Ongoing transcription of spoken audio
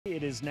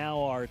It is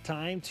now our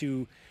time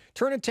to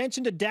turn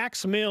attention to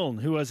Dax Milne,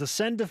 who has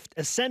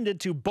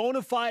ascended to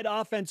bona fide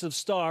offensive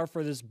star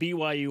for this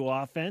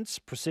BYU offense.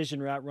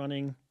 Precision route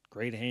running,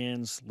 great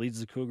hands,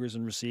 leads the Cougars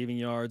in receiving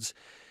yards.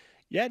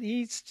 Yet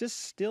he's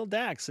just still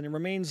Dax, and it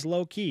remains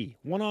low-key.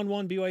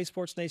 One-on-one BYU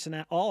Sports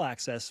Nation All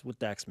Access with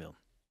Dax Milne.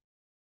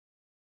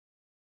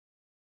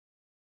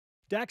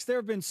 Dax, there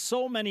have been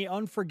so many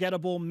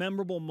unforgettable,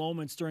 memorable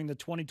moments during the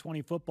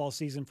 2020 football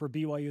season for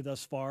BYU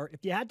thus far.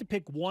 If you had to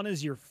pick one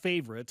as your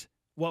favorite,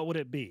 what would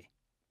it be?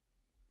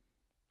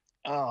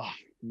 Oh,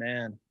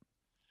 man.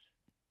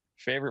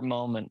 Favorite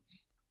moment.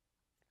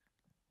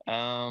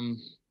 I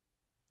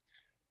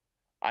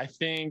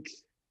think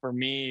for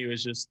me, it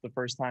was just the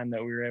first time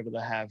that we were able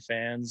to have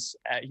fans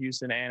at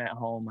Houston and at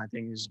home. I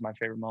think it was my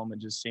favorite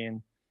moment, just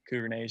seeing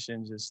Cougar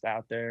Nation just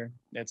out there.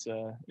 It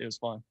was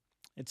fun.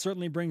 It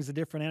certainly brings a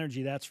different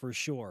energy, that's for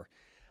sure.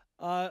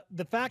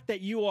 The fact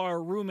that you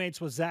are roommates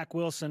with Zach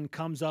Wilson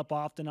comes up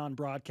often on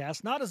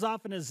broadcast. Not as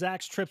often as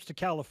Zach's trips to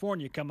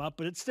California come up,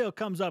 but it still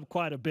comes up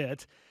quite a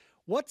bit.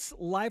 What's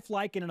life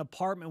like in an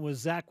apartment with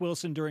Zach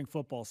Wilson during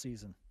football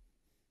season?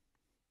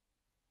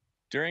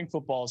 During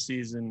football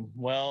season,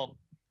 well,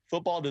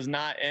 football does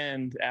not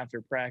end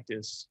after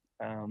practice.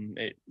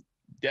 It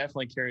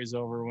definitely carries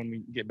over when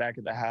we get back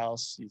at the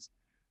house.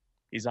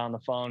 He's on the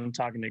phone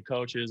talking to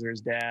coaches or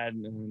his dad,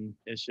 and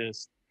it's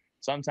just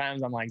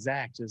sometimes I'm like,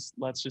 Zach,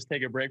 let's just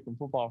take a break from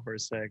football for a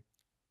sec.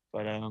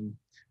 But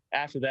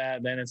after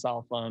that, then it's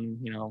all fun.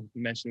 You know,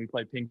 you mentioned we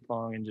play ping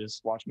pong and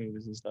just watch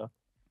movies and stuff.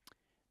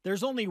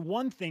 There's only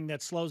one thing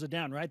that slows it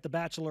down, right? The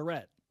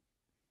Bachelorette.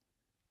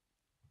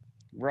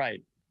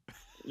 Right.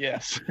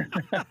 Yes.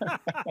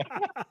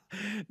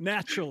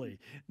 Naturally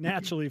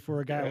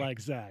for a guy like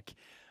Zach.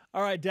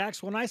 All right,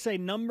 Dax, when I say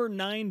number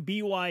 9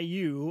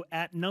 BYU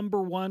at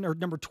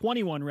number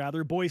 21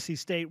 rather, Boise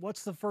State,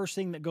 what's the first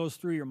thing that goes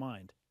through your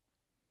mind?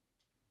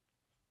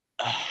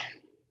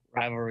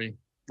 Rivalry.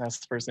 That's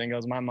the first thing that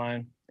goes in my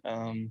mind.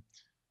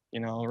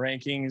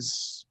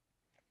 Rankings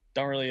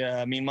don't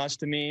really mean much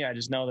to me. I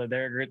just know that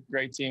they're a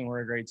great team.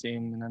 We're a great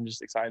team, and I'm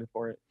just excited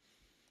for it.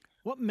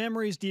 What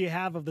memories do you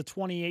have of the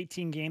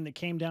 2018 game that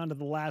came down to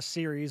the last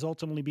series,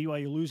 ultimately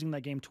BYU losing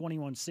that game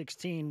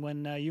 21-16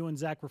 when you and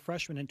Zach were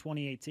freshmen in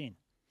 2018?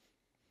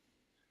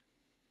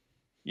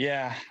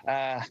 Yeah,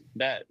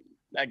 that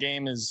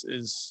game it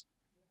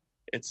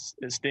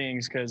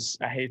stings because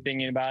I hate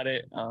thinking about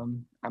it.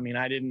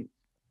 I didn't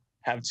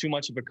have too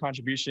much of a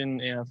contribution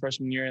in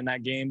freshman year in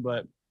that game,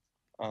 but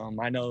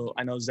I know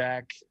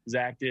Zach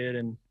did,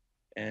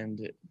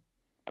 and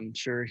I'm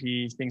sure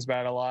he thinks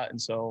about it a lot, and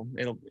so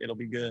it'll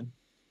be good.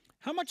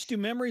 How much do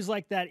memories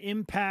like that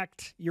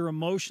impact your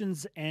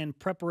emotions and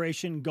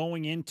preparation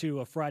going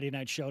into a Friday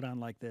night showdown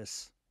like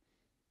this?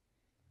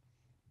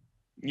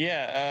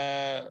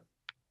 Yeah,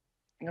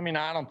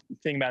 I don't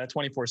think about it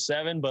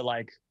 24/7, but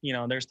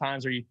there's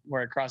times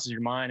where it crosses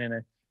your mind, and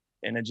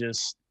it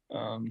just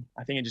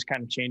I think it just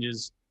kind of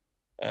changes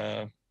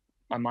my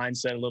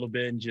mindset a little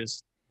bit, and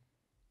just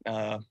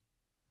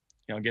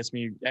gets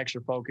me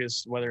extra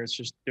focused, whether it's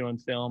just doing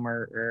film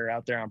or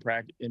out there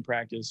in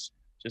practice.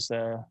 Just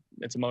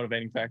it's a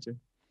motivating factor.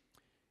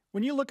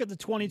 When you look at the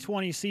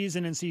 2020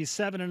 season and see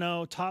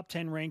 7-0, top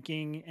 10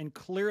 ranking, and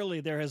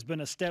clearly there has been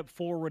a step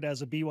forward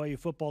as a BYU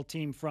football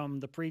team from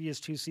the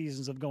previous 2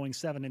 seasons of going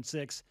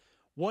 7-6,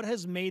 what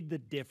has made the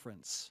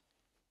difference?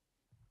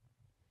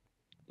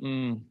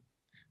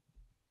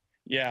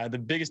 Yeah, the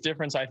biggest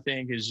difference I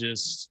think is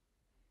just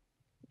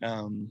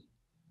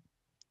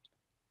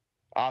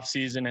off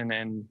season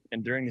and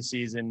during the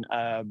season,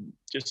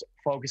 just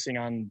focusing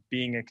on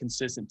being a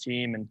consistent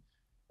team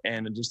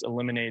and just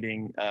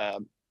eliminating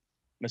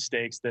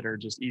mistakes that are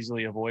just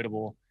easily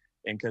avoidable.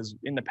 And because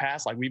in the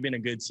past, we've been a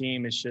good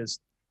team, it's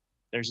just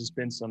there's just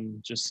been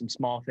some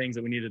small things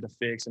that we needed to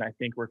fix, and I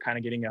think we're kind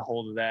of getting a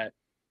hold of that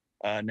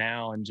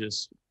now and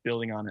just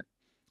building on it.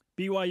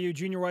 BYU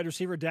junior wide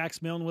receiver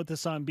Dax Milne with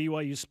us on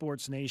BYU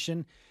Sports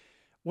Nation.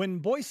 When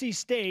Boise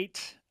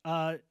State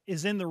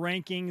is in the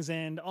rankings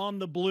and on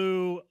the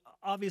blue,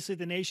 obviously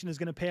the nation is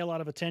going to pay a lot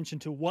of attention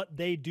to what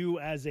they do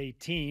as a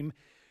team.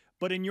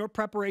 But in your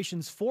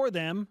preparations for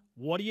them,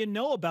 what do you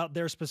know about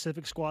their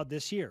specific squad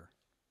this year?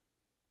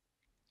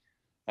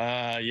 They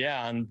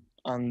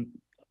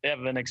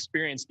have an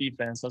experienced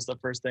defense. That's the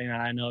first thing that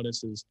I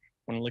notice is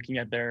when looking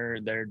at their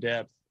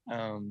depth,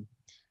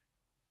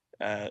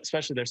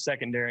 especially their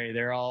secondary.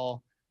 They're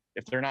all,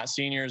 if they're not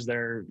seniors,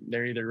 they're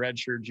either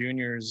redshirt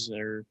juniors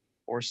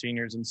or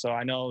seniors, and so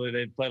I know that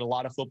they've played a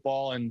lot of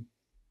football and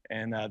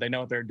they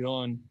know what they're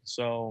doing.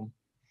 So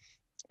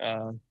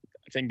I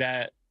think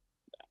that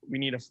we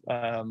need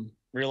to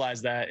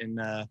realize that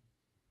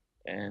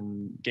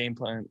and game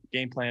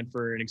plan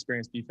for an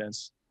experienced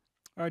defense.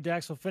 All right,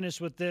 Dax, we'll finish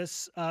with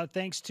this.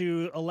 Thanks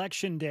to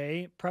Election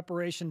Day,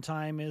 preparation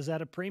time is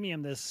at a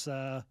premium this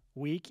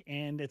week,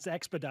 and it's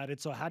expedited.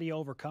 So how do you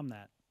overcome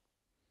that?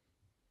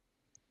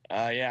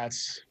 Yeah,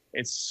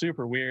 it's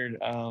super weird.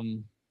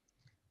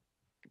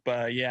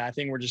 But yeah, I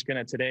think we're just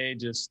gonna today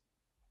just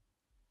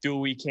do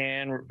what we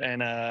can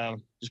and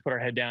just put our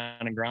head down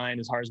and grind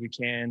as hard as we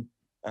can.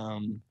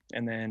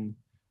 And then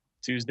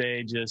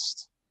Tuesday,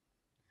 just,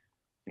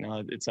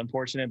 it's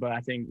unfortunate, but I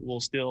think we'll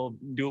still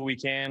do what we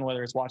can,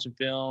 whether it's watching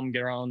film,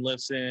 get our own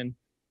lifts in,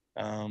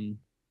 and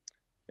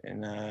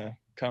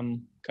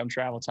come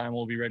travel time,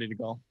 we'll be ready to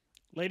go.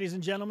 Ladies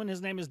and gentlemen,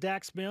 his name is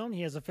Dax Milne.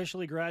 He has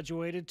officially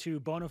graduated to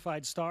bona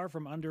fide star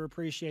from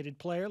underappreciated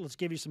player. Let's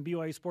give you some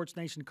BYU Sports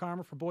Nation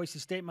karma for Boise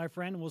State, my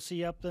friend. We'll see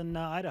you up in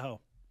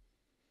Idaho.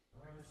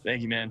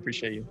 Thank you, man.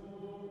 Appreciate you.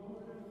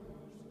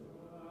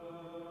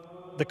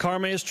 The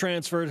karma is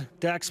transferred.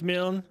 Dax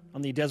Milne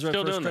on the Deseret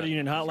First Credit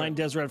Union Hotline.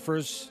 Deseret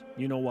First,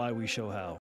 you know why, we show how.